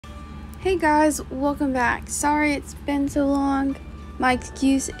Hey guys, welcome back. Sorry it's been so long. My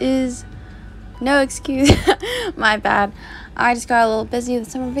excuse is no excuse. My bad. I just got a little busy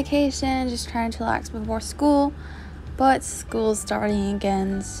with summer vacation, just trying to relax before school. But school's starting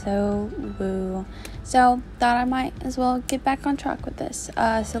again, so woo. So thought I might as well get back on track with this.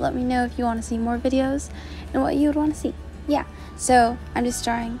 So let me know if you want to see more videos and what you would want to see. Yeah. So I'm just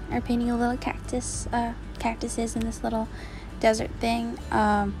drawing or painting a little cactuses in this little desert thing.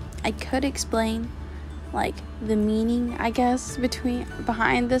 I could explain like the meaning, I guess,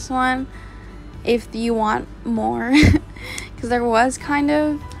 behind this one if you want more, because there was kind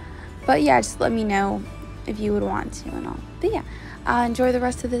of, but yeah, just let me know if you would want to and all. But yeah, enjoy the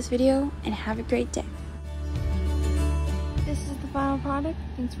rest of this video and have a great day. This is the final product.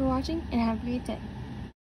 Thanks for watching and have a great day.